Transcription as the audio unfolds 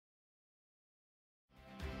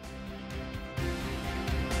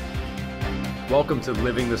Welcome to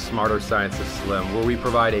Living the Smarter Science of Slim, where we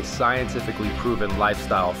provide a scientifically proven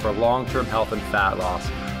lifestyle for long-term health and fat loss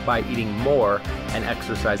by eating more and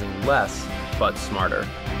exercising less, but smarter.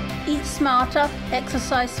 Eat smarter,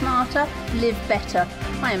 exercise smarter, live better.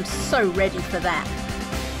 I am so ready for that.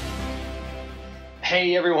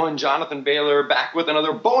 Hey everyone, Jonathan Bailor back with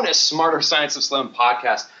another bonus Smarter Science of Slim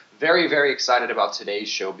podcast. Very, very excited about today's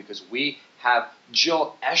show because we have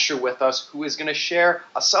Jill Escher with us, who is going to share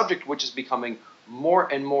a subject which is becoming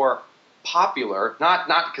more and more popular, not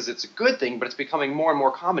because it's a good thing, but it's becoming more and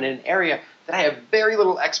more common in an area that I have very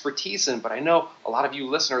little expertise in, but I know a lot of you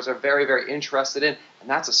listeners are very, very interested in, and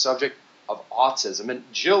that's a subject of autism. And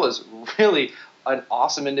Jill is really an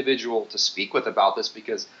awesome individual to speak with about this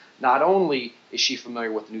because not only is she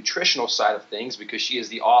familiar with the nutritional side of things, because she is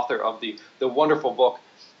the author of the wonderful book,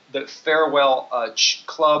 The Farewell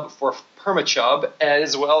Club for Permachub,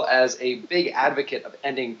 as well as a big advocate of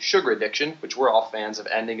ending sugar addiction, which we're all fans of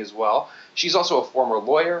ending as well. She's also a former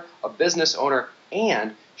lawyer, a business owner,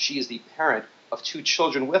 and she is the parent of 2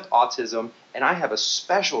 children with autism, and I have a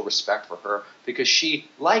special respect for her because she,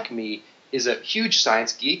 like me, is a huge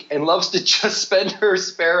science geek and loves to just spend her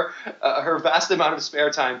vast amount of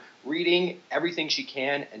spare time reading everything she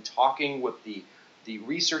can and talking with the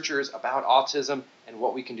researchers about autism and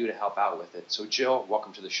what we can do to help out with it. So Jill,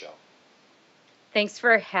 welcome to the show. Thanks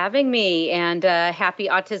for having me, and happy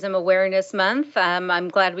Autism Awareness Month. I'm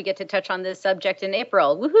glad we get to touch on this subject in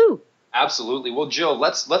April. Woohoo! Absolutely. Well, Jill,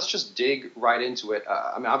 let's just dig right into it.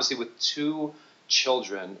 Obviously with 2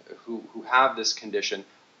 children who have this condition,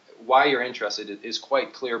 why you're interested is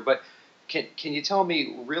quite clear. But can you tell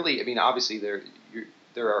me really? Obviously there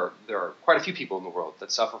are quite a few people in the world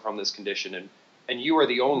that suffer from this condition, and you are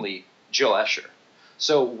the only Jill Escher.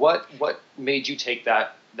 So what made you take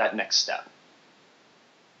that next step?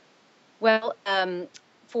 Well,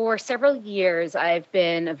 for several years, I've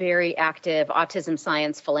been a very active autism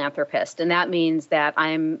science philanthropist, and that means that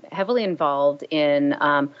I'm heavily involved in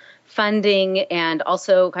funding and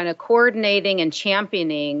also kind of coordinating and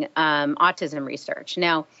championing autism research.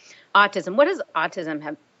 Now, autism, what does autism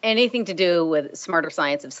have anything to do with Smarter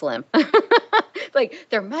Science of Slim? Like,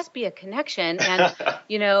 there must be a connection,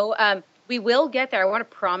 and we will get there. I want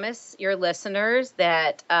to promise your listeners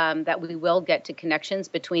that we will get to connections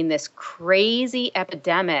between this crazy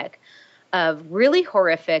epidemic of really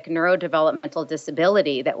horrific neurodevelopmental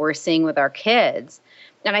disability that we're seeing with our kids.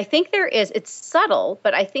 And I think it's subtle,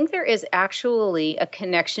 but I think there is actually a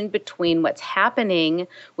connection between what's happening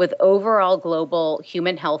with overall global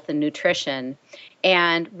human health and nutrition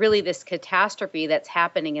and really this catastrophe that's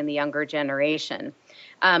happening in the younger generation.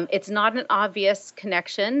 It's not an obvious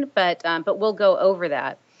connection, but we'll go over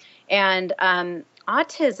that. And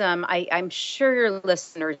autism, I'm sure your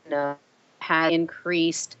listeners know, has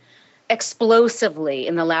increased explosively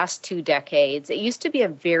in the last 2 decades. It used to be a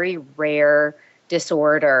very rare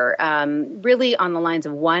disorder, really on the lines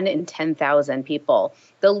of 1 in 10,000 people.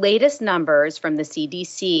 The latest numbers from the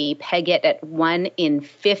CDC peg it at 1 in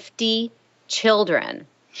 50 children.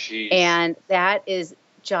 Jeez. And that is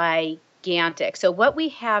gigantic. So what we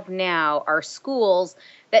have now are schools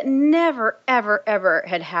that never, ever, ever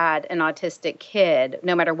had an autistic kid,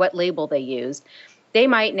 no matter what label they used. They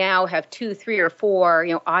might now have 2, 3, or 4,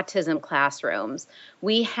 autism classrooms.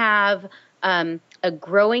 We have a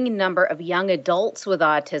growing number of young adults with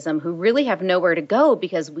autism who really have nowhere to go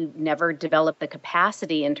because we've never developed the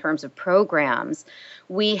capacity in terms of programs.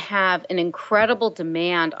 We have an incredible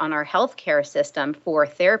demand on our healthcare system for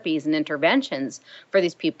therapies and interventions for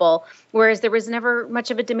these people, whereas there was never much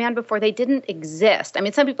of a demand before. They didn't exist.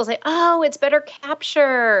 Some people say, oh, it's better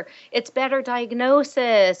capture, it's better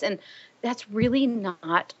diagnosis, and that's really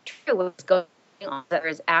not true. What's going on, there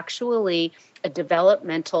is actually a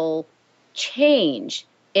developmental change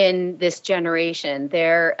in this generation.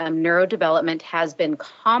 Their neurodevelopment has been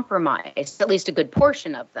compromised, at least a good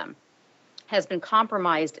portion of them has been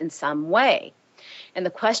compromised in some way. And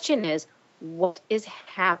the question is, what is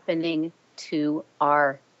happening to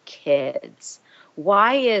our kids?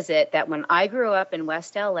 Why is it that when I grew up in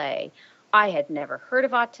West LA, I had never heard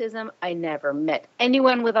of autism. I never met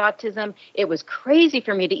anyone with autism. It was crazy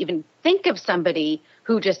for me to even think of somebody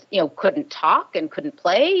who just, couldn't talk and couldn't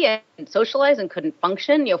play and socialize and couldn't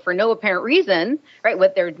function, for no apparent reason, right?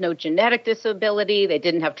 There's no genetic disability. They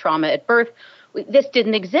didn't have trauma at birth. This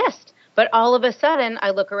didn't exist. But all of a sudden,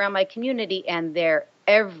 I look around my community and they're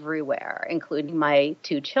everywhere, including my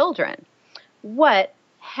 2 children. What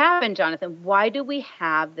happened, Jonathan? Why do we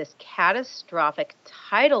have this catastrophic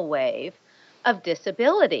tidal wave of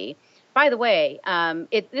disability? By the way,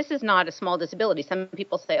 this is not a small disability. Some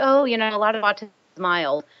people say, oh, a lot of autism is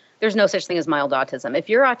mild. there's no such thing as mild autism. If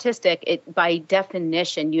you're autistic, by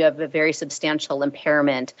definition, you have a very substantial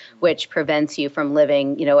impairment, which prevents you from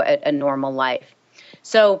living, a normal life.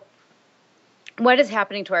 So what is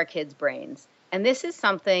happening to our kids' brains? And this is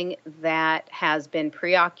something that has been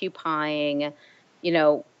preoccupying,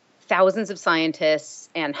 thousands of scientists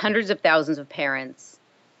and hundreds of thousands of parents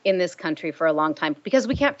in this country for a long time, because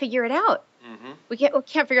we can't figure it out. Mm-hmm. We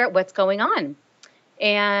can't figure out what's going on.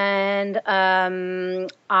 And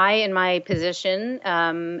I, in my position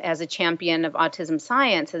as a champion of autism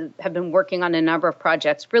science, have been working on a number of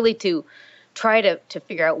projects really to try to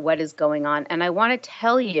figure out what is going on. And I want to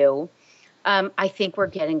tell you, I think we're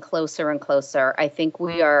getting closer and closer. I think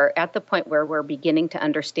we are at the point where we're beginning to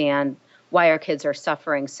understand why our kids are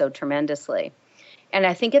suffering so tremendously. And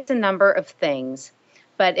I think it's a number of things,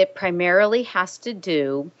 but it primarily has to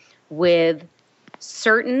do with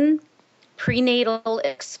certain prenatal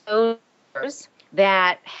exposures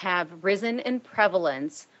that have risen in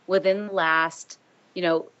prevalence within the last,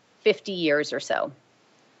 50 years or so.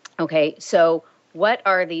 Okay, so what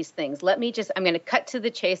are these things? I'm going to cut to the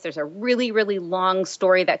chase. There's a really, really long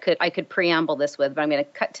story that I could preamble this with, but I'm going to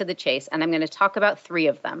cut to the chase, and I'm going to talk about 3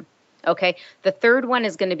 of them. Okay, the third one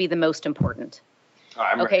is going to be the most important.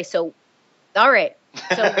 I'm okay, ready. So, all right.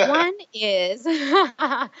 So one is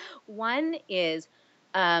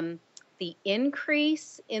the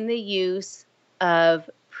increase in the use of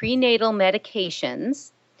prenatal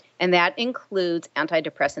medications, and that includes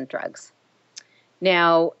antidepressant drugs.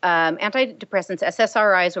 Now, antidepressants,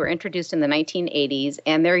 SSRIs, were introduced in the 1980s,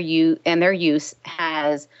 and their use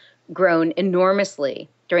has grown enormously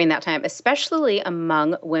during that time, especially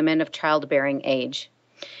among women of childbearing age.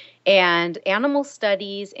 And animal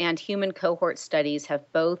studies and human cohort studies have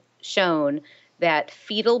both shown that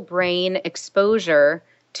fetal brain exposure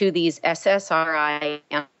to these SSRI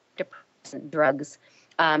antidepressant drugs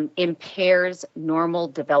impairs normal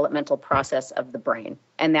developmental process of the brain.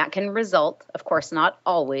 And that can result, of course, not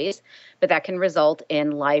always, but that can result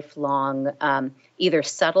in lifelong either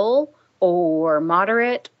subtle or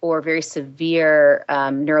moderate or very severe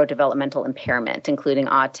neurodevelopmental impairment, including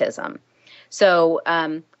autism. So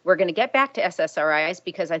we're going to get back to SSRIs,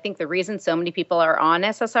 because I think the reason so many people are on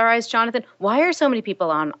SSRIs, Jonathan, why are so many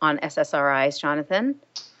people on SSRIs, Jonathan?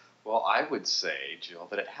 Well, I would say, Jill,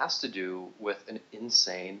 that it has to do with an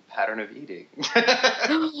insane pattern of eating.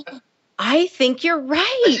 I think you're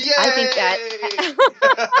right. Yay! I think that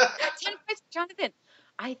 10 points, Jonathan.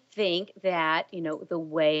 I think that, the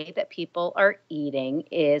way that people are eating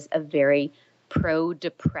is a very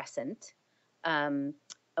pro-depressant a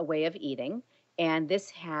way of eating. And this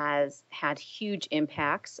has had huge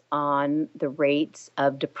impacts on the rates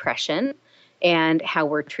of depression and how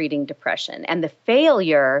we're treating depression, and the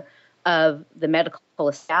failure of the medical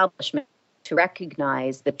establishment to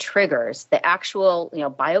recognize the triggers, the actual,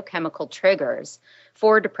 biochemical triggers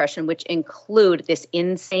for depression, which include this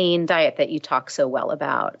insane diet that you talk so well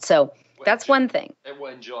about. So that's one thing.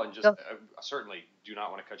 And Jill, I certainly do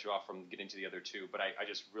not want to cut you off from getting to the other 2, but I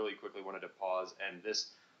just really quickly wanted to pause, and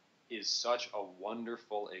this is such a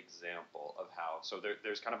wonderful example of how, so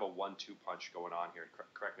there's kind of a 1-2 punch going on here.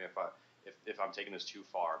 Correct me if I'm taking this too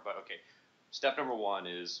far, but okay. Step number 1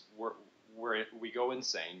 is we go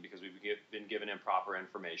insane because we've been given improper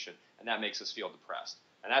information, and that makes us feel depressed.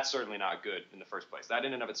 And that's certainly not good in the first place. That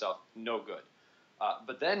in and of itself, no good.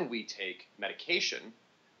 But then we take medication,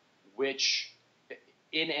 which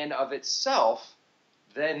in and of itself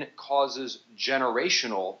then causes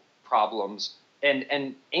generational problems,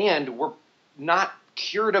 and we're not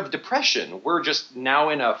cured of depression. We're just now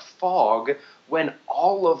in a fog when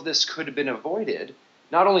all of this could have been avoided,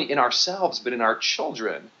 not only in ourselves but in our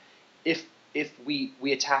children, if we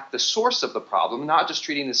attack the source of the problem, not just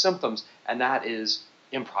treating the symptoms, and that is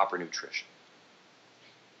improper nutrition.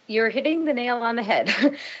 You're hitting the nail on the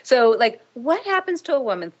head. So, what happens to a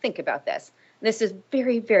woman? Think about this. This is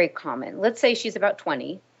very, very common. Let's say she's about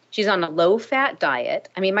 20. She's on a low-fat diet.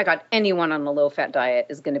 I mean, my God, anyone on a low-fat diet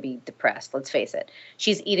is going to be depressed. Let's face it.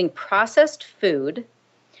 She's eating processed food.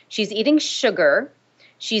 She's eating sugar.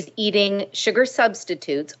 She's eating sugar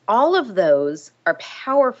substitutes. All of those are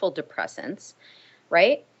powerful depressants,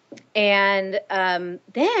 right? And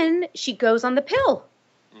then she goes on the pill,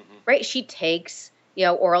 right? She takes,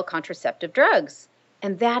 oral contraceptive drugs,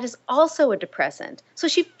 and that is also a depressant. So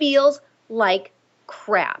she feels like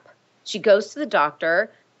crap. She goes to the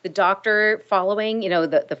doctor. The doctor, following,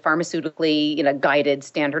 the pharmaceutically, guided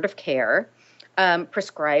standard of care,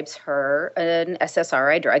 prescribes her an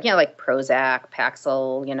SSRI drug, like Prozac,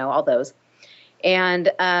 Paxil, all those. And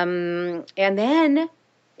then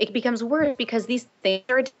it becomes worse because these things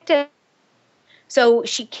are addictive. So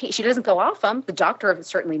she doesn't go off them. The doctor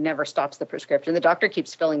certainly never stops the prescription. The doctor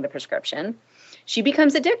keeps filling the prescription. She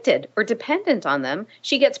becomes addicted or dependent on them.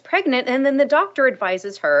 She gets pregnant, and then the doctor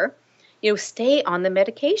advises her, stay on the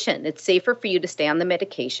medication. It's safer for you to stay on the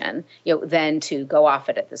medication, than to go off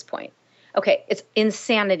it at this point. Okay, it's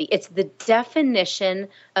insanity. It's the definition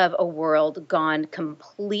of a world gone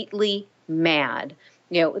completely mad,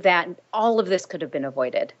 that all of this could have been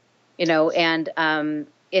avoided, and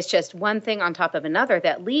it's just one thing on top of another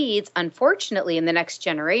that leads, unfortunately, in the next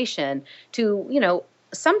generation to,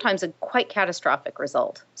 sometimes a quite catastrophic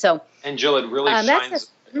result. So, and Jill, it really shines.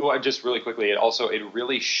 Just really quickly, it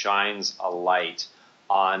really shines a light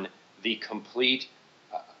on the complete.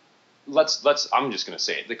 I'm just going to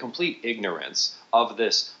say it, the complete ignorance of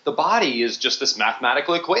this. The body is just this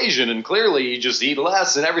mathematical equation, and clearly you just eat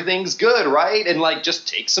less and everything's good, right? And just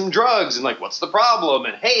take some drugs, and what's the problem?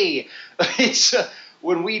 And hey, it's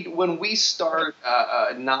when we start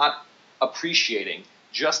not appreciating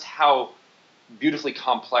just how beautifully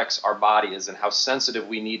complex our body is and how sensitive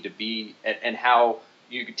we need to be, and how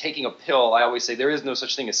taking a pill, I always say there is no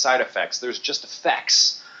such thing as side effects. There's just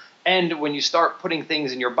effects. And when you start putting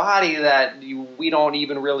things in your body that we don't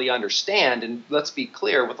even really understand, and let's be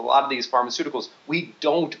clear, with a lot of these pharmaceuticals, we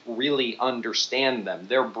don't really understand them.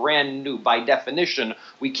 They're brand new. By definition,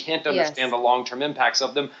 we can't understand the long-term impacts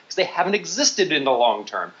of them because they haven't existed in the long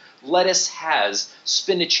term. Lettuce has,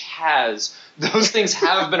 spinach has, those things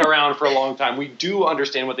have been around for a long time. We do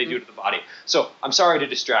understand what they do to the body. So I'm sorry to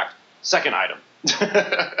distract. Second item.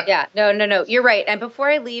 Yeah, no, you're right. And before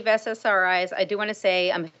I leave SSRIs, I do want to say,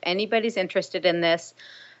 if anybody's interested in this,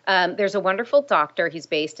 there's a wonderful doctor. He's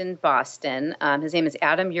based in Boston. His name is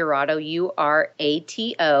Adam Urato,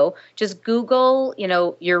 Urato. Just Google,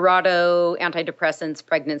 Urato, antidepressants,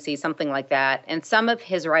 pregnancy, something like that. And some of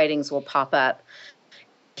his writings will pop up.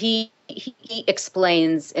 He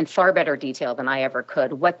explains in far better detail than I ever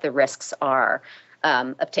could what the risks are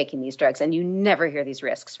of taking these drugs, and you never hear these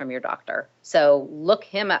risks from your doctor. So look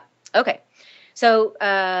him up. Okay, so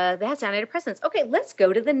that's antidepressants. Okay, let's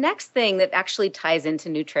go to the next thing that actually ties into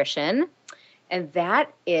nutrition, and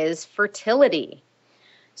that is fertility.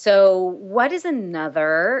 So what is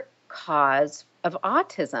another cause of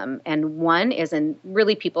autism? And one is, and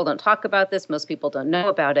really people don't talk about this, most people don't know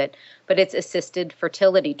about it, but it's assisted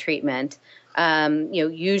fertility treatment.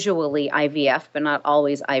 Usually IVF, but not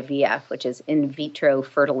always IVF, which is in vitro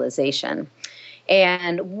fertilization.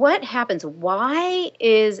 And what happens? Why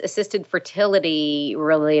is assisted fertility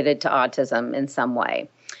related to autism in some way?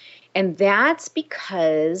 And that's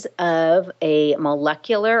because of a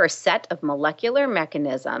set of molecular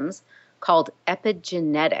mechanisms called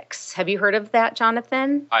epigenetics. Have you heard of that,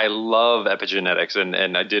 Jonathan? I love epigenetics,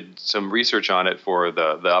 and I did some research on it for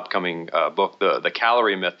the upcoming book, The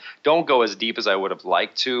Calorie Myth. Don't go as deep as I would have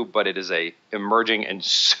liked to, but it is a emerging and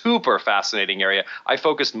super fascinating area. I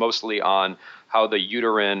focused mostly on how the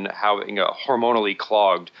uterine, having a hormonally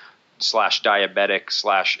clogged / diabetic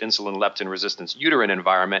 / insulin leptin resistance uterine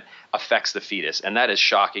environment affects the fetus, and that is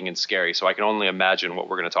shocking and scary. So I can only imagine what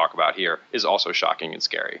we're going to talk about here is also shocking and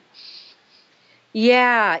scary.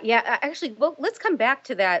 Yeah. Actually, well, let's come back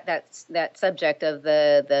to that subject of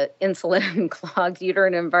the insulin clogged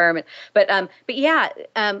uterine environment. But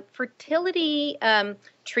fertility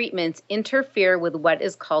treatments interfere with what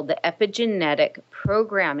is called the epigenetic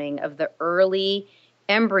programming of the early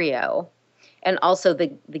embryo, and also the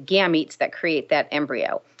gametes that create that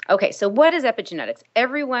embryo. Okay, so what is epigenetics?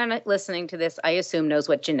 Everyone listening to this, I assume, knows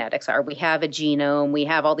what genetics are. We have a genome, we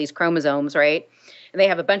have all these chromosomes, right? And they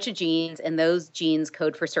have a bunch of genes, and those genes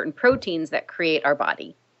code for certain proteins that create our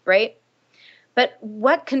body, right? But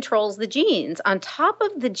what controls the genes? On top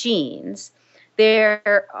of the genes,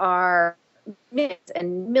 there are millions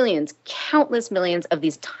and millions, countless millions of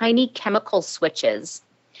these tiny chemical switches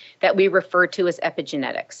that we refer to as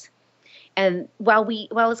epigenetics. And while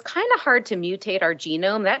it's kind of hard to mutate our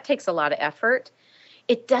genome, that takes a lot of effort.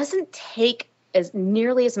 It doesn't take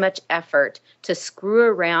nearly as much effort to screw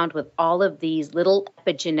around with all of these little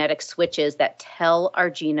epigenetic switches that tell our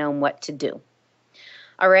genome what to do.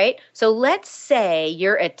 All right. So let's say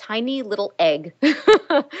you're a tiny little egg,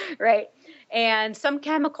 right? And some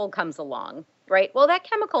chemical comes along, right? Well, that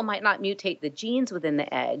chemical might not mutate the genes within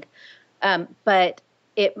the egg, but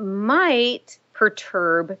it might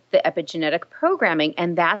perturb the epigenetic programming.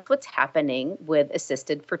 And that's what's happening with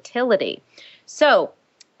assisted fertility. So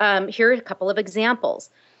here are a couple of examples.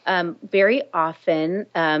 Very often,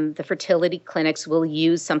 the fertility clinics will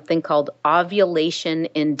use something called ovulation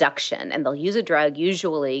induction, and they'll use a drug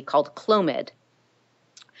usually called Clomid.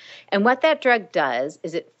 And what that drug does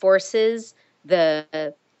is it forces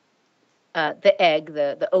the the egg,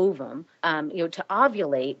 the ovum, to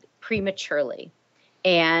ovulate prematurely,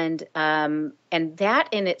 and that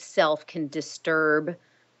in itself can disturb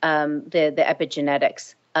the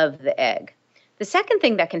epigenetics of the egg. The second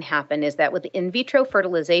thing that can happen is that with in vitro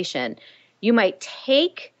fertilization, you might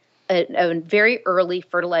take a very early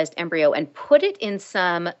fertilized embryo and put it in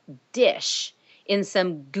some dish, in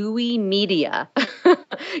some gooey media,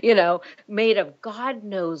 made of God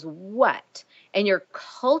knows what. And you're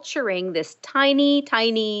culturing this tiny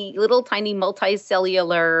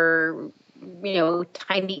multicellular,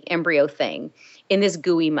 tiny embryo thing in this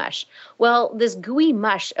gooey mush. Well, this gooey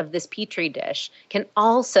mush of this petri dish can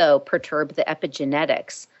also perturb the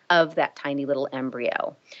epigenetics of that tiny little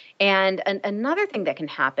embryo. And another thing that can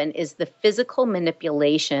happen is the physical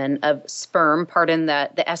manipulation of sperm, pardon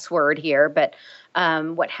the S word here, but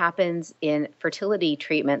what happens in fertility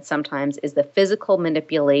treatment sometimes is the physical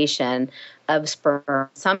manipulation of sperm,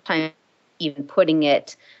 sometimes even putting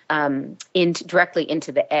it directly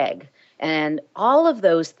into the egg. And all of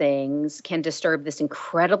those things can disturb this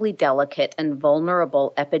incredibly delicate and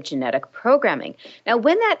vulnerable epigenetic programming. Now,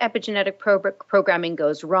 when that epigenetic programming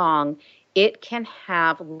goes wrong, it can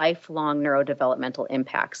have lifelong neurodevelopmental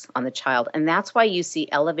impacts on the child. And that's why you see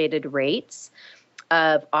elevated rates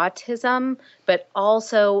of autism, but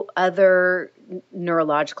also other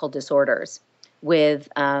neurological disorders with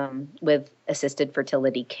assisted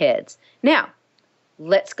fertility kids. Now,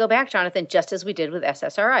 let's go back, Jonathan, just as we did with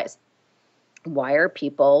SSRIs. Why are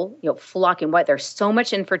people, flocking? Why there's so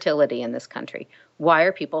much infertility in this country? Why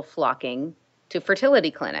are people flocking to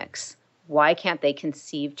fertility clinics? Why can't they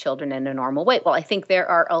conceive children in a normal way? Well, I think there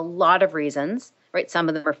are a lot of reasons, right? Some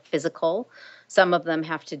of them are physical. Some of them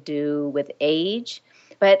have to do with age.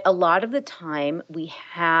 But a lot of the time we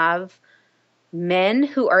have men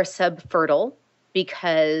who are subfertile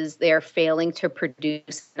because they're failing to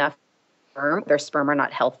produce enough sperm. Their sperm are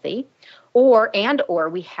not healthy. Or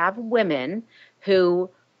we have women who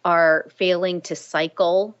are failing to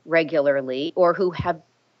cycle regularly, or who have,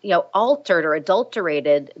 altered or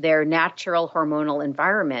adulterated their natural hormonal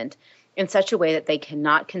environment in such a way that they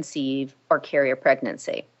cannot conceive or carry a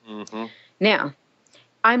pregnancy. Mm-hmm. Now,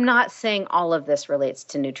 I'm not saying all of this relates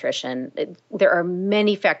to nutrition. There are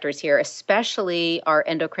many factors here, especially our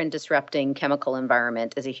endocrine disrupting chemical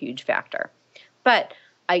environment is a huge factor. But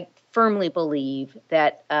I firmly believe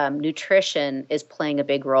that nutrition is playing a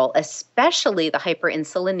big role, especially the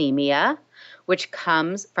hyperinsulinemia, which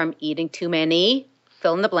comes from eating too many,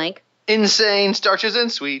 fill in the blank. Insane starches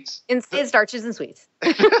and sweets. Insane starches and sweets.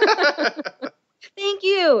 Thank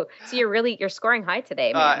you. So you're scoring high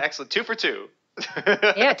today, man. Excellent. 2 for 2.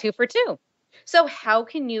 Yeah, 2 for 2. So how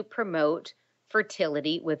can you promote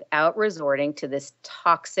fertility without resorting to this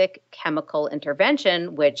toxic chemical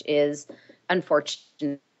intervention, which is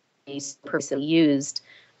unfortunately used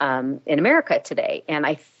in America today? And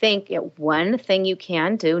I think one thing you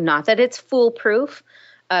can do, not that it's foolproof,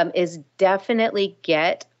 is definitely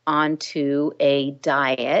get onto a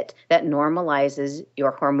diet that normalizes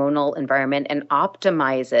your hormonal environment and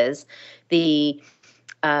optimizes the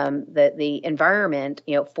environment,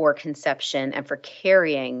 for conception and for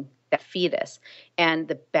carrying that fetus. And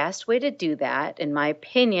the best way to do that, in my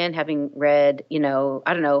opinion, having read,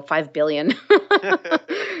 5 billion,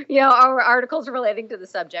 articles relating to the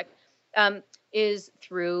subject, is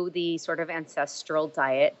through the sort of ancestral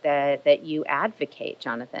diet that you advocate,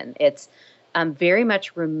 Jonathan. It's very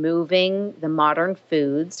much removing the modern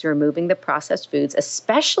foods, removing the processed foods,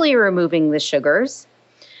 especially removing the sugars,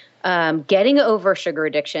 getting over sugar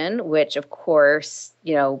addiction, which of course,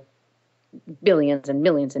 billions and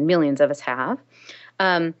millions and millions of us have,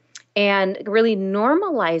 and really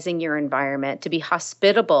normalizing your environment to be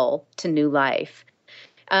hospitable to new life.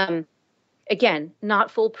 Again, not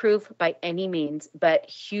foolproof by any means, but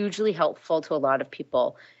hugely helpful to a lot of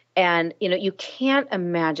people. And, you can't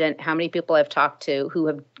imagine how many people I've talked to who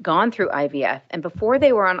have gone through IVF, and before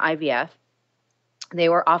they were on IVF, they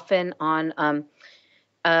were often on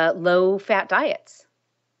low-fat diets.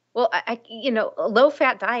 Well, a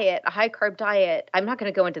low-fat diet, a high-carb diet, I'm not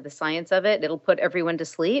going to go into the science of it. It'll put everyone to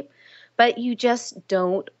sleep. But you just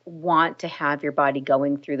don't want to have your body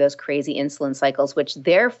going through those crazy insulin cycles, which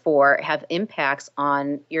therefore have impacts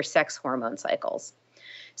on your sex hormone cycles.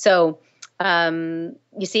 So,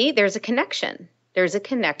 you see, there's a connection. There's a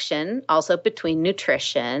connection also between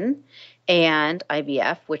nutrition and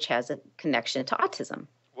IVF, which has a connection to autism.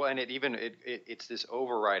 Well, and it's this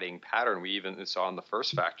overriding pattern we even saw in the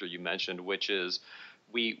first factor you mentioned, which is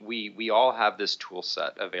we all have this tool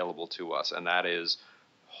set available to us, and that is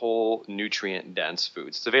whole nutrient dense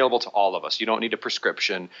foods. It's available to all of us. You don't need a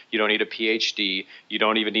prescription. You don't need a PhD. You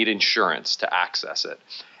don't even need insurance to access it.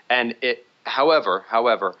 And however,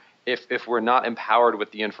 if we're not empowered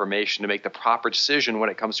with the information to make the proper decision when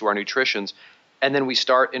it comes to our nutritions, and then we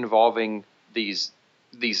start involving these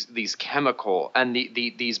chemical and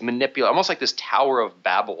these almost like this Tower of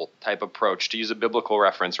Babel type approach, to use a biblical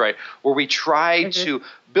reference, right? Where we try to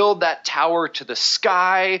build that tower to the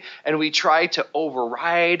sky, and we try to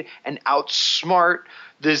override and outsmart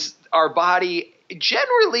our body.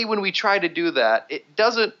 Generally, when we try to do that, it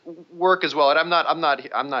doesn't work as well. And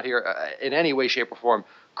I'm not here in any way, shape, or form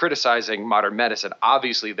criticizing modern medicine.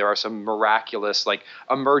 Obviously, there are some miraculous, like,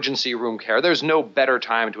 emergency room care. There's no better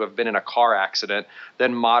time to have been in a car accident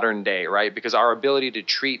than modern day, right? Because our ability to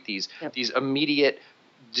treat these immediate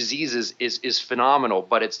diseases is phenomenal.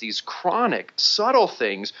 But it's these chronic, subtle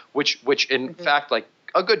things, which in fact, like,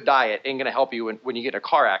 a good diet ain't going to help you when you get in a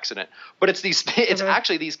car accident. But it's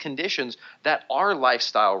actually these conditions that are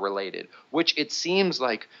lifestyle related, which it seems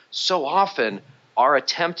like so often our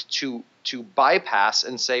attempt to bypass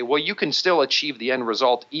and say, well, you can still achieve the end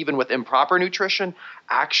result even with improper nutrition,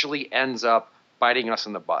 actually ends up biting us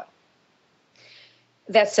in the butt.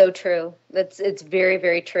 That's so true. It's very,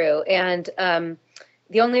 very true. And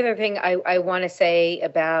the only other thing I want to say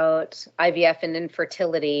about IVF and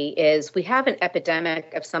infertility is we have an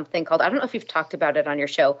epidemic of something called, I don't know if you've talked about it on your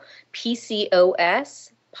show,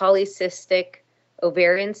 PCOS, polycystic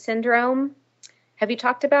ovarian syndrome. Have you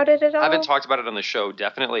talked about it at all? I haven't talked about it on the show.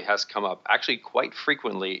 Definitely has come up actually quite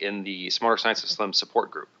frequently in the Smarter Science of Slim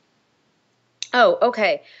support group. Oh,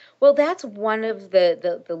 okay. Well, that's one of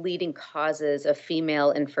the leading causes of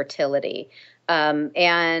female infertility.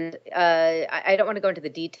 And I don't want to go into the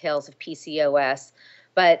details of PCOS,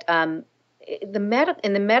 but in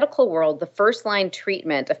the medical world, the first line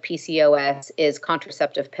treatment of PCOS is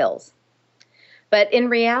contraceptive pills. But in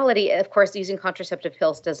reality, of course, using contraceptive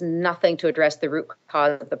pills does nothing to address the root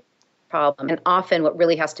cause of the problem. And often what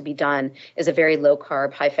really has to be done is a very low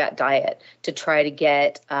carb, high fat diet to try to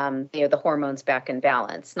get the hormones back in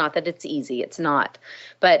balance. Not that it's easy, it's not.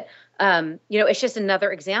 But it's just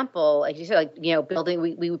another example, like you said, building,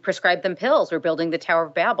 we prescribe them pills, we're building the Tower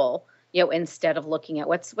of Babel, instead of looking at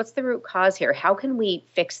what's the root cause here? How can we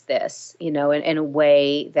fix this, in a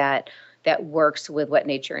way that works with what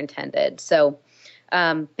nature intended? So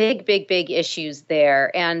big issues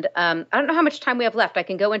there. And I don't know how much time we have left. I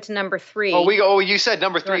can go into number 3. You said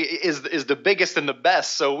number 3 is the biggest and the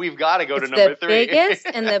best. So we've got to go to number 3. The biggest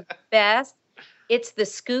and the best. It's the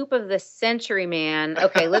scoop of the century, man.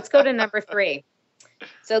 Okay, let's go to number 3.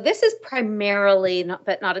 So this is primarily,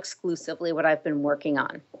 but not exclusively, what I've been working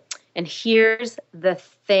on. And here's the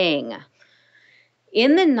thing.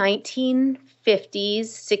 In the 1950s,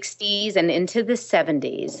 60s, and into the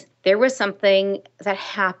 70s, there was something that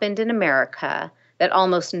happened in America that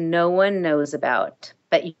almost no one knows about,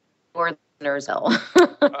 but your listeners will.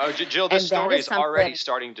 Jill, this story is already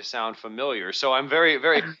starting to sound familiar. So I'm very,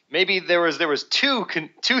 very. Maybe there was two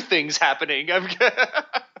things happening.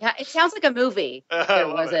 Yeah, it sounds like a movie. There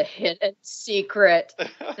was a hidden secret.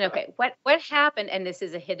 Okay, what happened? And this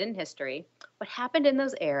is a hidden history. What happened in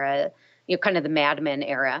those era, kind of the Mad Men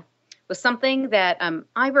era, was something that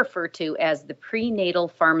I refer to as the prenatal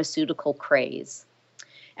pharmaceutical craze.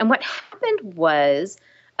 And what happened was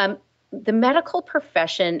the medical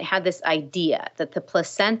profession had this idea that the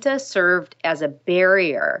placenta served as a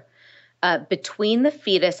barrier between the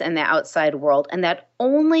fetus and the outside world, and that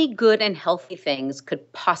only good and healthy things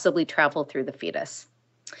could possibly travel through the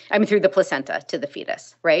through the placenta to the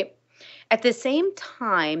fetus, right? At the same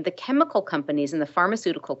time, the chemical companies and the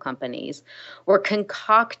pharmaceutical companies were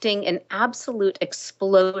concocting an absolute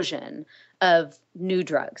explosion of new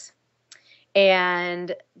drugs.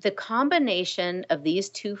 And the combination of these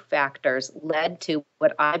two factors led to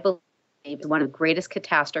what I believe is one of the greatest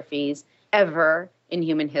catastrophes ever in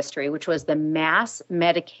human history, which was the mass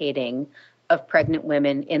medicating of pregnant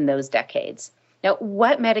women in those decades. Now,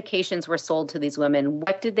 what medications were sold to these women?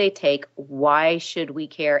 What did they take? Why should we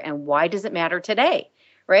care? And why does it matter today?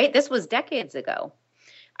 Right? This was decades ago.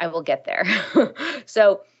 I will get there.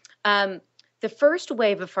 So the first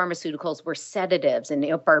wave of pharmaceuticals were sedatives and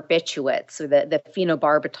barbiturates, or the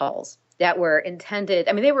phenobarbitals that were intended.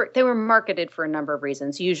 I mean, they were marketed for a number of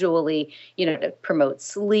reasons. Usually, to promote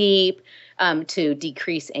sleep, to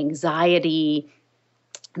decrease anxiety.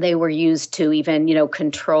 They were used to even,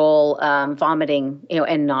 control vomiting,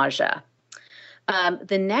 and nausea.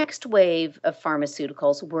 The next wave of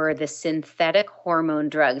pharmaceuticals were the synthetic hormone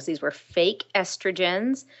drugs. These were fake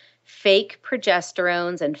estrogens, fake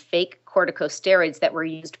progesterones, and fake corticosteroids that were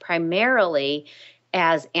used primarily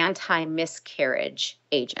as anti-miscarriage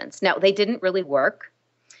agents. Now, they didn't really work.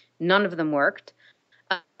 None of them worked,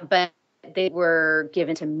 but they were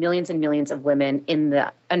given to millions and millions of women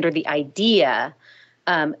under the idea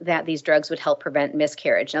that these drugs would help prevent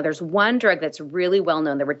miscarriage. Now, there's one drug that's really well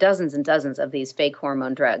known. There were dozens and dozens of these fake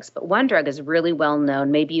hormone drugs, but one drug is really well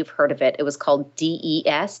known. Maybe you've heard of it. It was called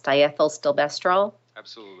DES, diethylstilbestrol.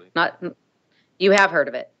 Absolutely. You have heard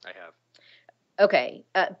of it. I have. Okay.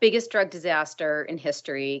 Biggest drug disaster in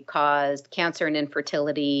history, caused cancer and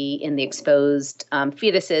infertility in the exposed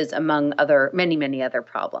fetuses, among many, many other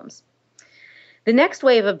problems. The next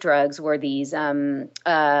wave of drugs were these, I'm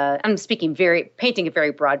painting a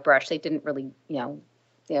very broad brush. They didn't really,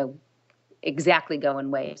 exactly go in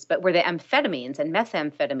waves, but were the amphetamines and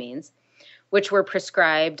methamphetamines, which were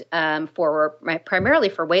prescribed primarily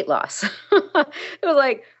for weight loss. It was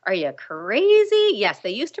like, are you crazy? Yes, they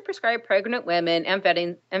used to prescribe pregnant women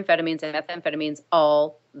amphetamines and methamphetamines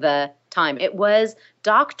all the time. It was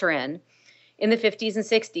doctrine in the 50s and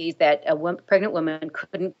 60s that a pregnant woman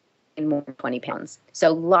couldn't gain more than 20 pounds.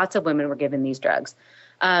 So lots of women were given these drugs.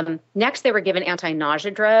 Next, they were given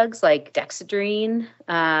anti-nausea drugs like Dexedrine,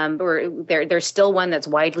 or there's still one that's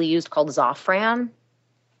widely used called Zofran.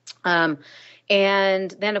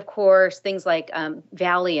 And then, of course, things like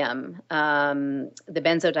Valium, the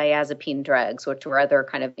benzodiazepine drugs, which were other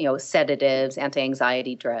kind of, sedatives,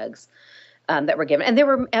 anti-anxiety drugs that were given. And there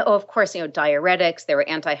were, of course, diuretics, there were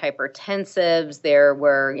antihypertensives, there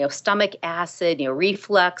were, stomach acid,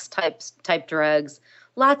 reflux type drugs,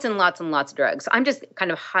 lots and lots and lots of drugs. I'm just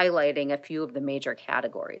kind of highlighting a few of the major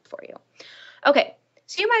categories for you. Okay,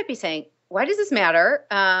 so you might be saying, why does this matter?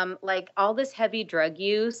 Like all this heavy drug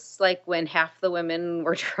use, like when half the women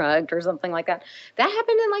were drugged or something like that, that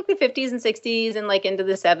happened in like the 50s and 60s and like into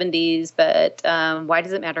the 70s. But why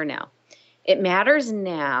does it matter now? It matters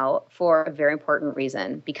now for a very important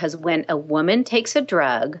reason, because when a woman takes a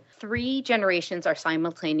drug, 3 generations are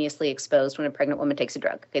simultaneously exposed when a pregnant woman takes a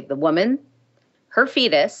drug. Okay, the woman, her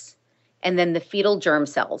fetus, and then the fetal germ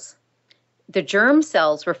cells. The germ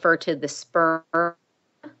cells refer to the sperm,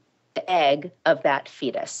 the egg of that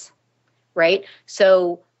fetus, right?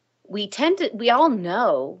 So we all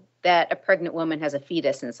know that a pregnant woman has a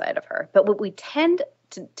fetus inside of her, but what we tend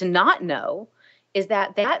to not know is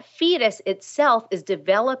that that fetus itself is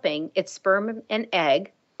developing its sperm and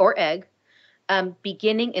egg,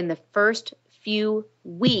 beginning in the first few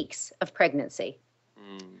weeks of pregnancy.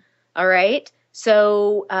 All right.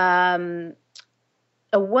 So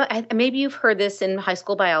maybe you've heard this in high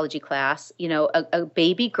school biology class. A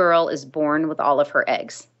baby girl is born with all of her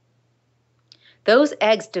eggs. Those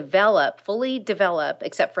eggs fully develop,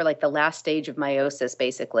 except for like the last stage of meiosis,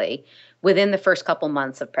 basically, within the first couple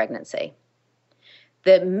months of pregnancy.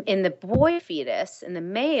 In the boy fetus, in the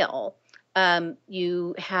male,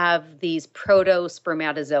 you have these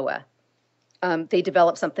proto-spermatozoa. They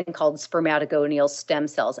develop something called spermatogonial stem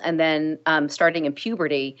cells. And then starting in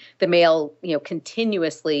puberty, the male,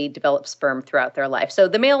 continuously develops sperm throughout their life. So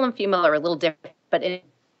the male and female are a little different, but in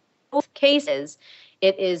both cases,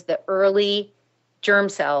 it is the early germ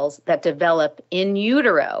cells that develop in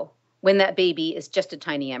utero when that baby is just a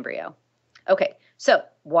tiny embryo. Okay, so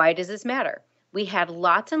why does this matter? We had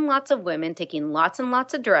lots and lots of women taking lots and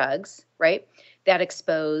lots of drugs, right, that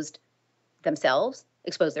exposed themselves,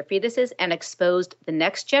 exposed their fetuses, and exposed the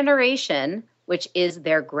next generation, which is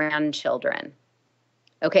their grandchildren.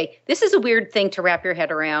 Okay, this is a weird thing to wrap your head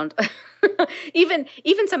around. Even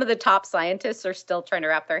some of the top scientists are still trying to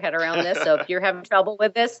wrap their head around this. So if you're having trouble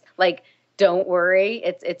with this, like, don't worry,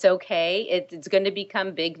 it's okay. It's going to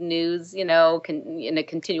become big news, in a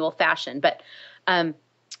continual fashion. But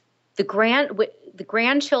the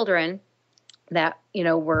grandchildren that,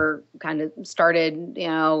 were kind of started,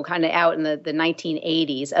 kind of out in the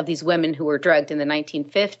 1980s of these women who were drugged in the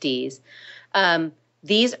 1950s.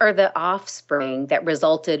 These are the offspring that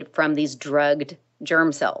resulted from these drugged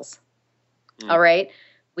germ cells. All right.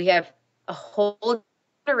 We have a whole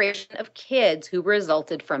generation of kids who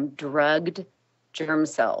resulted from drugged germ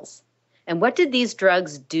cells. And what did these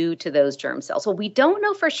drugs do to those germ cells? Well, we don't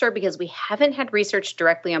know for sure because we haven't had research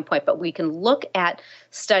directly on point, but we can look at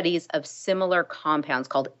studies of similar compounds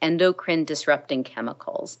called endocrine disrupting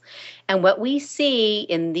chemicals. And what we see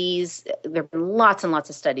in these, there have been lots and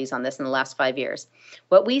lots of studies on this in the last 5 years.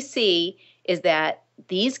 What we see is that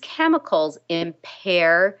these chemicals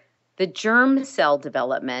impair the germ cell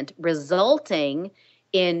development, resulting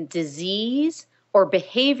in disease or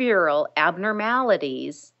behavioral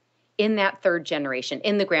abnormalities in that third generation,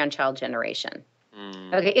 in the grandchild generation.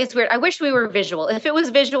 Okay, it's weird. I wish we were visual. If it was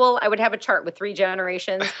visual, I would have a chart with 3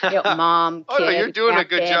 generations, mom, Oh, kid, no, you're doing a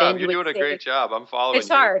good kid, job. and You're doing a great job. I'm following it's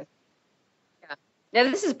you. hard. Yeah. Now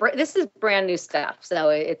this is brand new stuff, so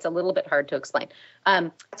it's a little bit hard to explain.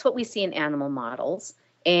 That's what we see in animal models.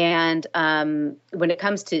 And when it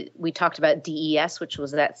comes to, we talked about DES, which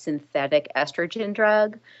was that synthetic estrogen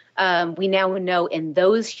drug. We now know in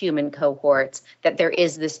those human cohorts that there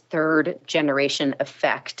is this 3rd generation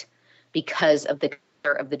effect because of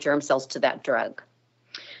the germ cells to that drug.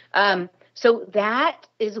 So that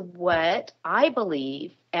is what I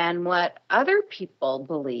believe and what other people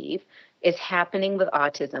believe is happening with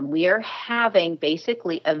autism. We are having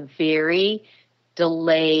basically a very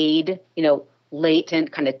delayed,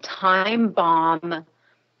 latent kind of time bomb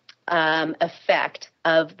effect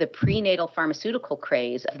of the prenatal pharmaceutical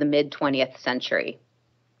craze of the mid 20th century.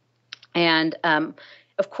 And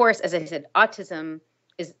of course, as I said, autism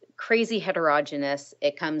is crazy heterogeneous.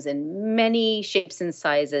 It comes in many shapes and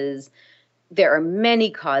sizes. There are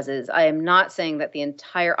many causes. I am not saying that the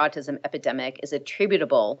entire autism epidemic is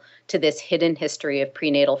attributable to this hidden history of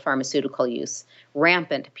prenatal pharmaceutical use,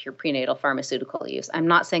 rampant prenatal pharmaceutical use. I'm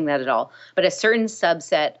not saying that at all. But a certain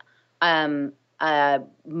subset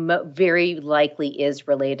very likely is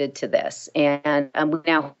related to this. And we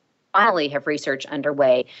now finally have research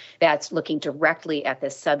underway that's looking directly at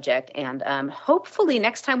this subject. And hopefully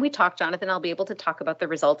next time we talk, Jonathan, I'll be able to talk about the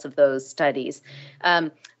results of those studies.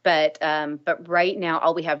 But right now,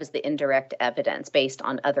 all we have is the indirect evidence based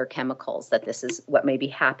on other chemicals that this is what may be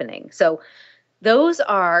happening. So those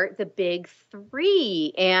are the big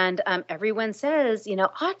 3. And everyone says,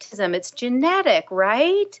 autism, it's genetic,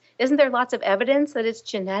 right? Isn't there lots of evidence that it's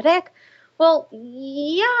genetic? Well,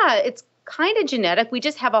 yeah, it's kind of genetic. We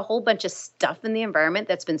just have a whole bunch of stuff in the environment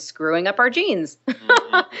that's been screwing up our genes.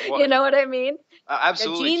 Mm-hmm. You know what I mean?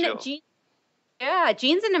 Absolutely.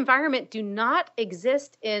 Genes and environment do not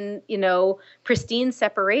exist in, pristine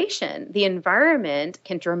separation. The environment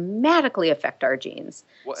can dramatically affect our genes.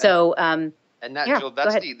 Well, so, and that, Jill,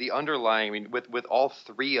 that's the underlying, I mean, with all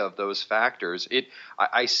 3 of those factors,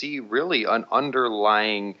 I see really an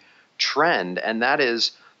underlying trend, and that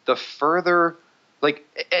is the further,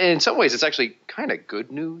 in some ways it's actually kind of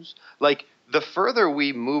good news. The further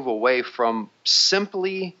we move away from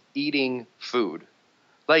simply eating food,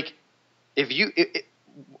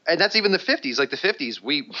 and that's even the 50s, the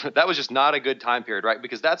 50s, that was just not a good time period, right?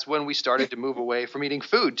 Because that's when we started to move away from eating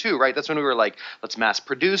food too, right? That's when we were let's mass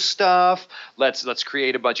produce stuff. Let's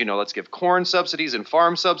create a bunch, let's give corn subsidies and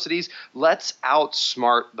farm subsidies. Let's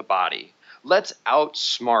outsmart the body. Let's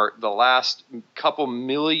outsmart the last couple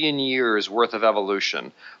million years worth of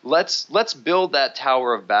evolution. Let's build that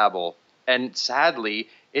Tower of Babel. And sadly,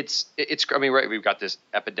 right, we've got this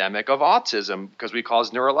epidemic of autism because we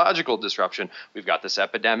cause neurological disruption. We've got this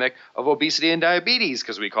epidemic of obesity and diabetes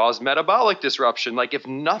because we cause metabolic disruption. If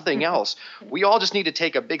nothing else, we all just need to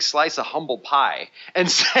take a big slice of humble pie and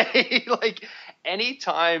say,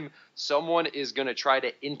 anytime someone is going to try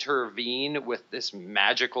to intervene with this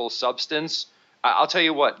magical substance, I'll tell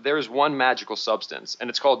you what, there's one magical substance, and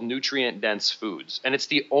it's called nutrient-dense foods. And it's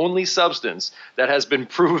the only substance that has been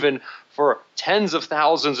proven for tens of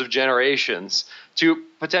thousands of generations to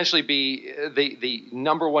potentially be the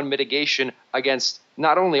number one mitigation against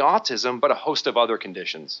not only autism, but a host of other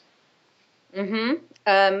conditions.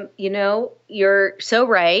 Mm-hmm. You're so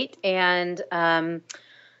right. And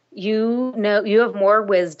you have more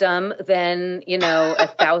wisdom than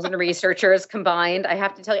 1,000 researchers combined. I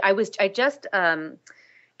have to tell you, I just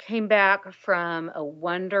came back from a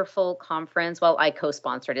wonderful conference. Well, I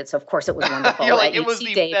co-sponsored it, so of course it was wonderful. It was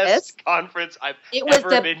the best conference I've ever been to. It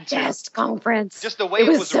was the best conference. Just the way it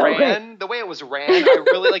was ran, I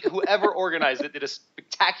really whoever organized it did a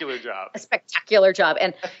spectacular job. A spectacular job.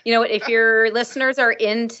 And if your listeners are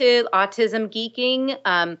into autism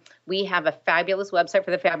geeking, we have a fabulous website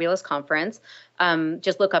for the fabulous conference.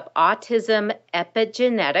 Just look up Autism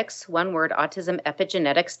Epigenetics, one word,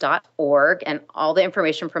 autismepigenetics.org, and all the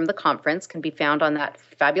information from the conference can be found on that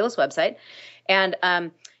fabulous website. And,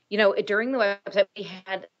 during the website, we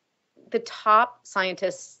had the top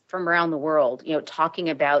scientists from around the world, talking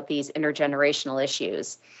about these intergenerational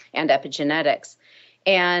issues and epigenetics.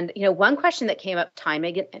 And, one question that came up time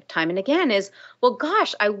and again is, well,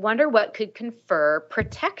 gosh, I wonder what could confer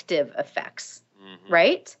protective effects,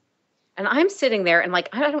 right? And I'm sitting there and I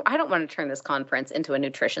don't want to turn this conference into a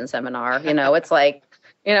nutrition seminar. It's I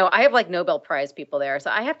have Nobel Prize people there.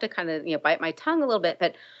 So I have to kind of, bite my tongue a little bit.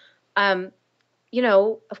 But, of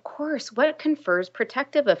course, what confers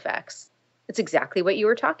protective effects? It's exactly what you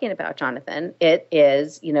were talking about, Jonathan. It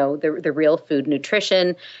is, the real food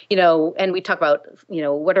nutrition, and we talk about,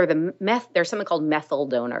 what are there's something called methyl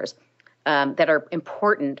donors that are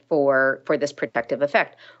important for this protective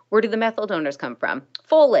effect. Where do the methyl donors come from?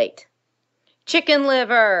 Folate, chicken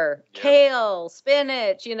liver, kale,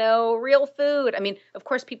 spinach, real food. I mean, of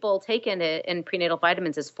course, people take in prenatal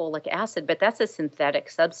vitamins as folic acid, but that's a synthetic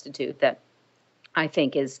substitute that I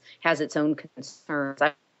think has its own concerns.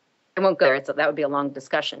 I won't go there. That would be a long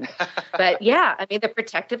discussion. But yeah, I mean, the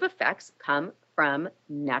protective effects come from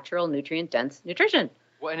natural nutrient-dense nutrition.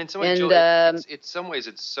 Well, and in some ways, Jill, some ways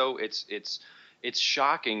it's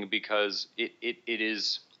shocking because it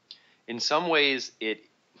is, in some ways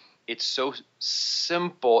it's so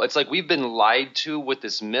simple. It's like we've been lied to with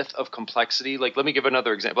this myth of complexity. Like, let me give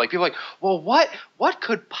another example. Like, people are like, well, what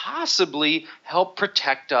could possibly help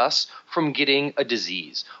protect us from getting a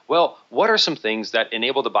disease? Well, what are some things that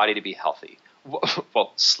enable the body to be healthy?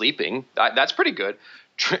 Well, sleeping, that's pretty good.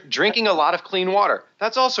 Drinking a lot of clean water,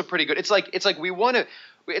 that's also pretty good. It's like we want to.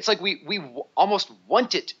 It's like we almost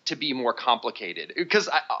want it to be more complicated because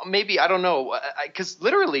I don't know, because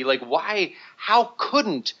literally, like, why? How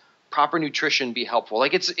couldn't proper nutrition be helpful?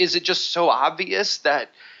 Like, is it just so obvious that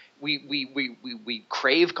we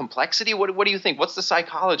crave complexity? What do you think? What's the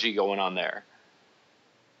psychology going on there?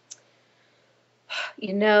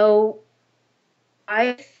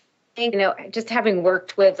 I think, just having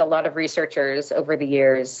worked with a lot of researchers over the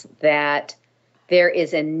years, that there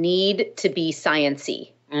is a need to be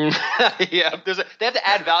sciencey. Yeah, they have to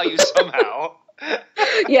add value somehow.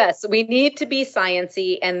 Yes, we need to be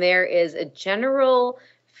sciencey, and there is a general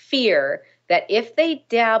fear that if they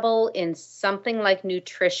dabble in something like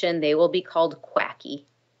nutrition, they will be called quacky,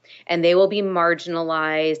 and they will be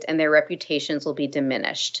marginalized, and their reputations will be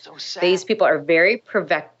diminished. So sad. These people are very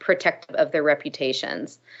protective of their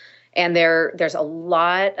reputations. And there's a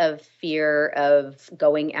lot of fear of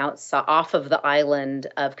going off of the island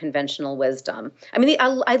of conventional wisdom. I mean,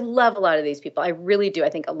 I love a lot of these people. I really do. I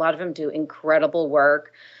think a lot of them do incredible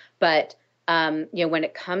work. But, when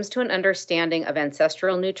it comes to an understanding of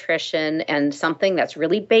ancestral nutrition and something that's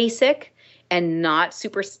really basic and not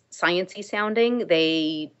super sciencey sounding,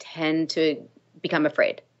 they tend to become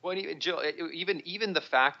afraid. Well, Jill, even the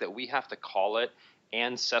fact that we have to call it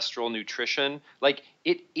ancestral nutrition, like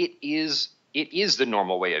it is the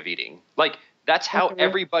normal way of eating. Like, that's how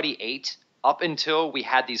everybody ate up until we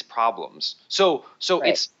had these problems. So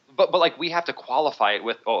right. It's but like we have to qualify it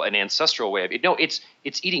with an ancestral way of eating. No, it's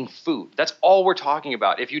eating food. That's all we're talking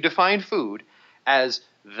about. If you define food as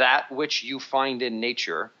that which you find in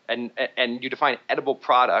nature, and you define edible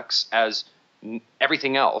products as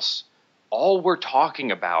everything else, all we're talking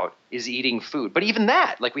about is eating food. But even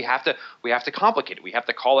that, like, we have to complicate it. We have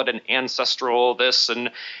to call it an ancestral this,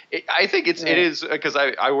 and I think it is, because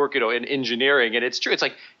I work in engineering, and it's true. It's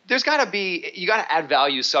like you got to add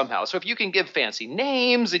value somehow. So if you can give fancy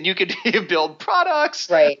names and you can build products,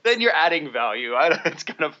 right, then you're adding value. It's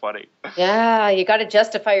kind of funny. Yeah, you got to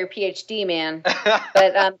justify your PhD, man.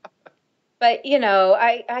 But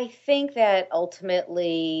I think that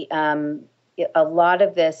ultimately, a lot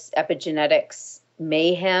of this epigenetics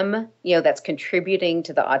mayhem, that's contributing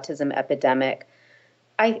to the autism epidemic,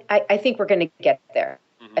 I think we're going to get there.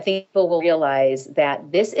 Mm-hmm. I think people will realize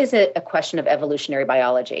that this is a question of evolutionary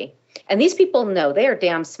biology. And these people know, they are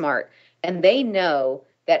damn smart, and they know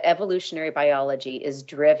that evolutionary biology is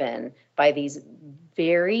driven by these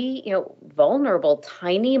very, vulnerable,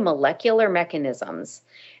 tiny molecular mechanisms,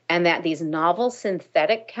 and that these novel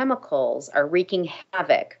synthetic chemicals are wreaking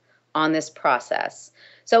havoc on this process.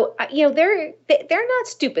 So, they're not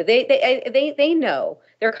stupid. They know.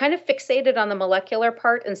 They're kind of fixated on the molecular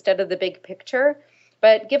part instead of the big picture.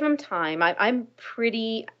 But give them time. I'm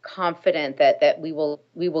pretty confident that we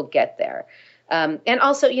will get there. And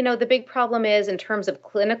also, the big problem is, in terms of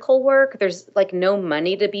clinical work, there's like no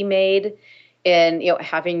money to be made in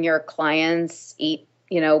having your clients eat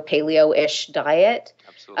paleo-ish diet.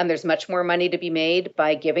 There's much more money to be made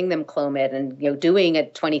by giving them Clomid and doing a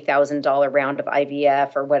 $20,000 round of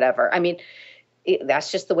IVF or whatever. I mean,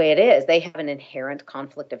 that's just the way it is. They have an inherent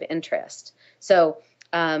conflict of interest. So,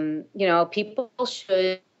 people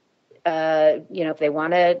should, if they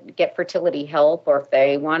want to get fertility help, or if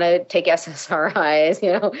they want to take SSRIs,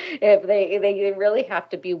 if they really have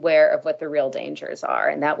to be aware of what the real dangers are,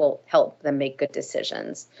 and that will help them make good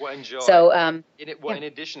decisions. Well, and Jill, so, in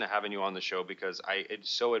addition to having you on the show, because I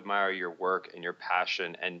so admire your work and your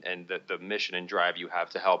passion and the mission and drive you have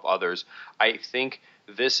to help others, I think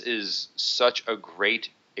this is such a great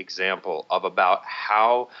example of about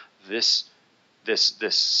how this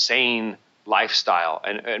SANE lifestyle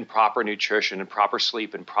and proper nutrition and proper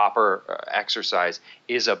sleep and proper exercise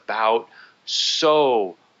is about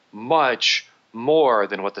so much more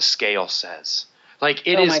than what the scale says. Like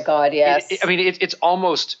it is. Oh my God, yes. It's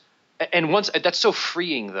almost, and once that's so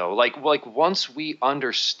freeing though. Like once we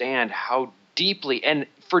understand how deeply and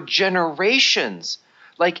for generations,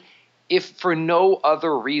 like if for no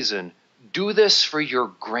other reason, do this for your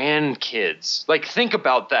grandkids. Like think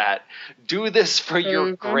about that. Do this for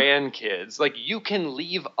your grandkids. Like you can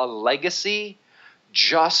leave a legacy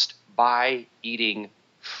just by eating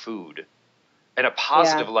food, and a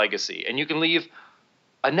positive legacy. And you can leave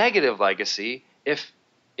a negative legacy if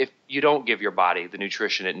you don't give your body the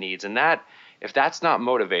nutrition it needs. And that, if that's not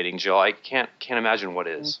motivating, Jill, I can't imagine what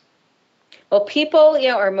is. Well, people,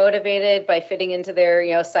 are motivated by fitting into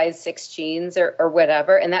their, size 6 jeans or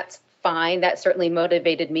whatever, and that's fine. That certainly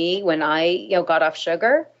motivated me when I, got off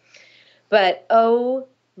sugar. But oh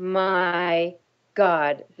my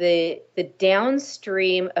God, the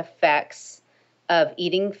downstream effects of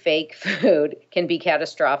eating fake food can be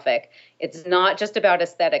catastrophic. It's not just about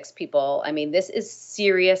aesthetics, people. I mean, this is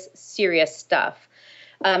serious, serious stuff.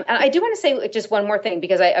 And I do want to say just one more thing,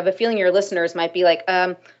 because I have a feeling your listeners might be like,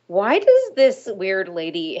 why does this weird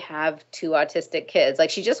lady have 2 autistic kids? Like,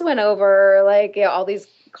 she just went over all these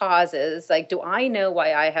causes. Like, do I know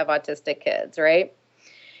why I have autistic kids, right?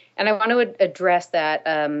 And I want to address that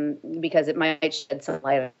because it might shed some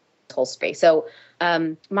light on this whole story. So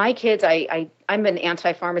my kids, I'm an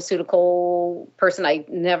anti-pharmaceutical person. I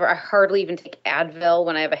hardly even take Advil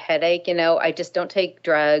when I have a headache. I just don't take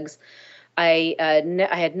drugs. I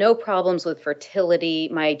had no problems with fertility.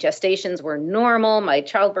 My gestations were normal. My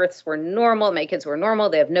childbirths were normal. My kids were normal.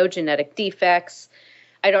 They have no genetic defects.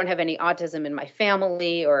 I don't have any autism in my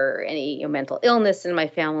family or any mental illness in my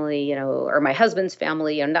family, or my husband's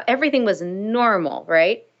family. Everything was normal,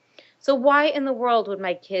 right? So why in the world would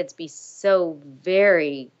my kids be so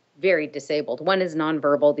very, very disabled? One is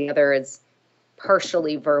nonverbal. The other is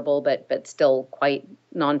partially verbal, but still quite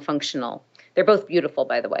non-functional. They're both beautiful,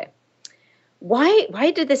 by the way.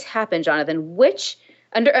 Why did this happen, Jonathan?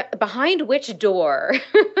 Behind which door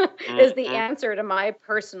is the answer to my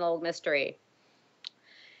personal mystery?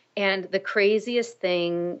 And the craziest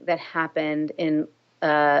thing that happened in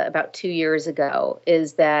about 2 years ago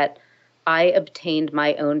is that I obtained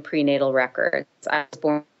my own prenatal records. I was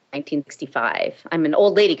born in 1965. I'm an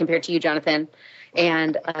old lady compared to you, Jonathan.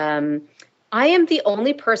 And I am the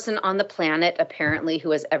only person on the planet, apparently,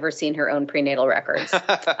 who has ever seen her own prenatal records.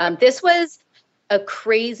 This was a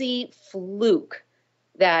crazy fluke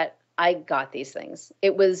that I got these things.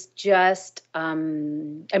 It was just a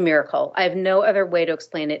miracle. I have no other way to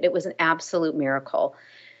explain it. It was an absolute miracle.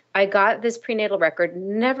 I got this prenatal record,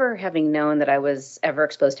 never having known that I was ever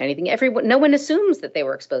exposed to anything. No one assumes that they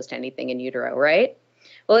were exposed to anything in utero, right?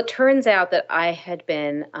 Well, it turns out that I had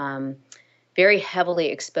been very heavily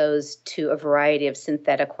exposed to a variety of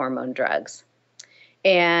synthetic hormone drugs.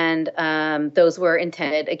 And those were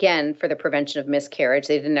intended, again, for the prevention of miscarriage.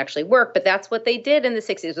 They didn't actually work, but that's what they did in the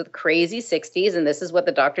 60s, with the crazy 60s. And this is what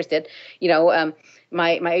the doctors did. I want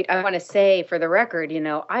to say, for the record,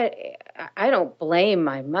 I don't blame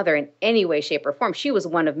my mother in any way, shape, or form. She was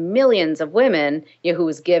one of millions of women who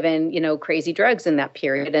was given, crazy drugs in that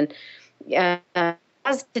period. And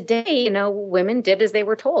as today, women did as they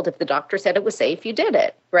were told. If the doctor said it was safe, you did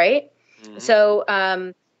it, right? Mm-hmm.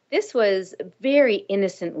 So this was very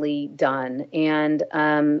innocently done. And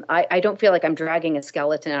I don't feel like I'm dragging a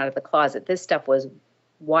skeleton out of the closet. This stuff was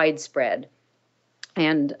widespread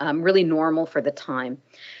and really normal for the time.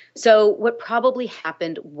 So what probably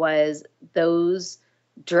happened was those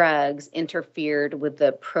drugs interfered with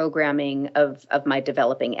the programming of my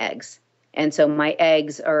developing eggs. And so my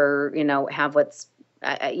eggs are, have what's,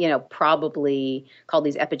 probably called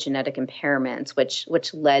these epigenetic impairments,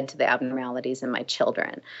 which led to the abnormalities in my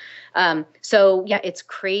children. So yeah, it's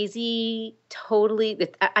crazy. Totally.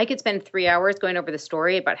 I could spend 3 hours going over the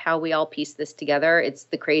story about how we all piece this together. It's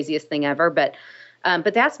the craziest thing ever, but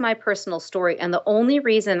that's my personal story. And the only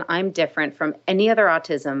reason I'm different from any other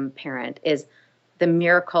autism parent is the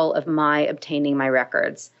miracle of my obtaining my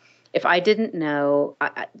records. If I didn't know,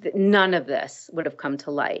 none of this would have come to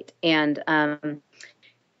light. And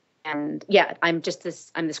yeah, I'm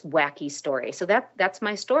this wacky story. So that's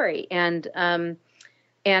my story. And I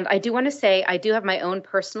do want to say, I do have my own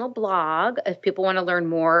personal blog. If people want to learn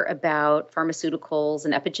more about pharmaceuticals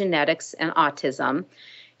and epigenetics and autism,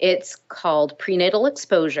 it's called Prenatal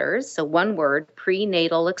Exposures. So one word,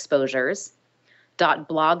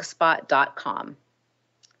 prenatalexposures.blogspot.com.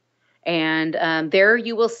 And there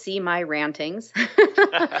you will see my rantings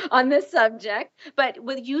on this subject, but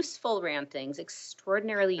with useful rantings,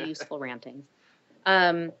 extraordinarily useful rantings.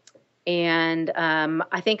 I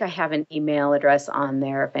think I have an email address on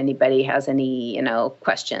there if anybody has any,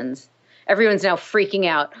 questions. Everyone's now freaking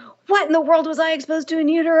out. What in the world was I exposed to in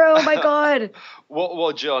utero? Oh my God.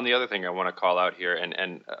 Well, Jill, and the other thing I want to call out here,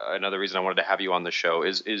 and another reason I wanted to have you on the show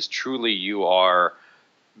is truly you are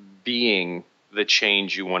being the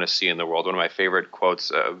change you want to see in the world. One of my favorite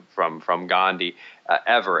quotes from Gandhi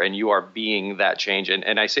ever, and you are being that change.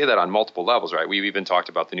 And I say that on multiple levels, right? We've even talked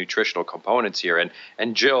about the nutritional components here.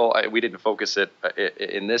 And Jill, we didn't focus it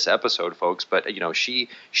in this episode, folks, but she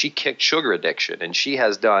kicked sugar addiction, and she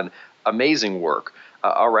has done amazing work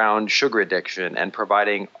around sugar addiction and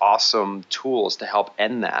providing awesome tools to help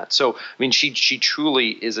end that. So, I mean, she truly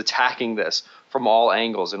is attacking this from all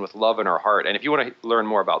angles and with love in her heart. And if you want to learn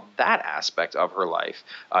more about that aspect of her life,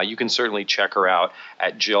 you can certainly check her out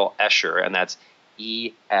at Jill Escher, and that's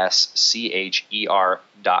ESCHER.com.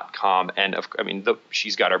 And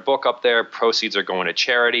she's got her book up there. Proceeds are going to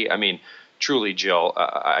charity. I mean, truly, Jill,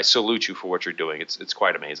 I salute you for what you're doing. It's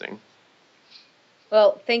quite amazing.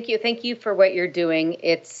 Well, thank you. Thank you for what you're doing.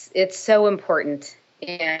 It's so important.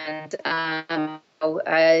 And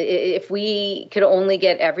if we could only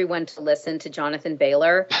get everyone to listen to Jonathan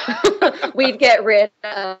Bailor, we'd get rid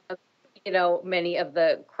of, many of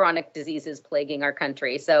the chronic diseases plaguing our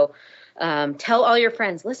country. So tell all your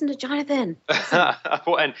friends, listen to Jonathan.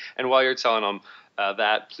 Well, and while you're telling them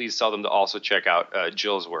that, please tell them to also check out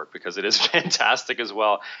Jill's work, because it is fantastic as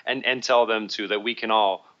well. And tell them too that we can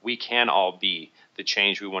all be the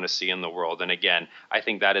change we want to see in the world. And again, I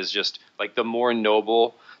think that is just like the more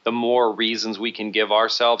noble, the more reasons we can give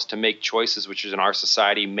ourselves to make choices, which is in our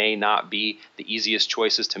society may not be the easiest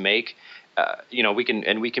choices to make. We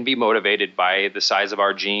can be motivated by the size of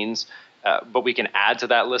our genes, but we can add to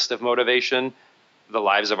that list of motivation the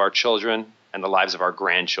lives of our children and the lives of our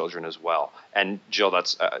grandchildren as well. And Jill,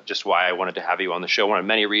 that's just why I wanted to have you on the show, one of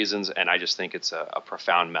many reasons, and I just think it's a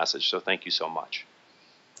profound message. So thank you so much.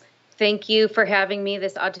 Thank you for having me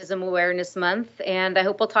this Autism Awareness Month, and I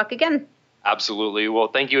hope we'll talk again. Absolutely. Well,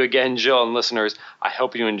 thank you again, Jill, and listeners. I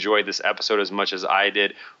hope you enjoyed this episode as much as I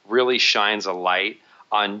did. Really shines a light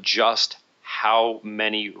on just how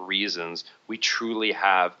many reasons we truly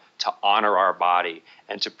have to honor our body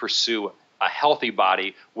and to pursue a healthy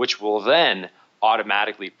body, which will then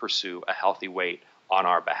automatically pursue a healthy weight on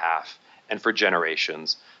our behalf and for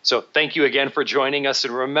generations. So thank you again for joining us.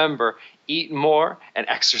 And remember, eat more and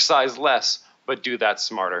exercise less, but do that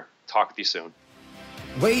smarter. Talk with you soon.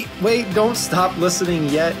 Wait, don't stop listening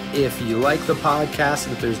yet. If you like the podcast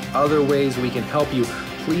and if there's other ways we can help you,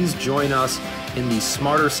 please join us in the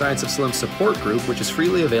Smarter Science of Slim support group, which is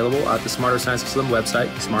freely available at the Smarter Science of Slim website,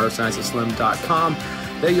 smarterscienceofslim.com.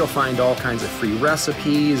 There you'll find all kinds of free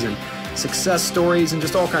recipes and success stories and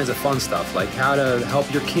just all kinds of fun stuff, like how to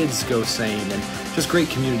help your kids go sane and just great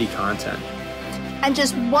community content. And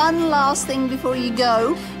just one last thing before you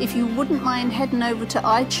go, if you wouldn't mind heading over to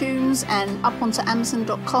iTunes and up onto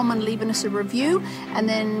Amazon.com and leaving us a review, and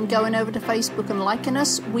then going over to Facebook and liking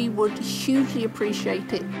us, we would hugely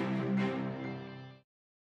appreciate it.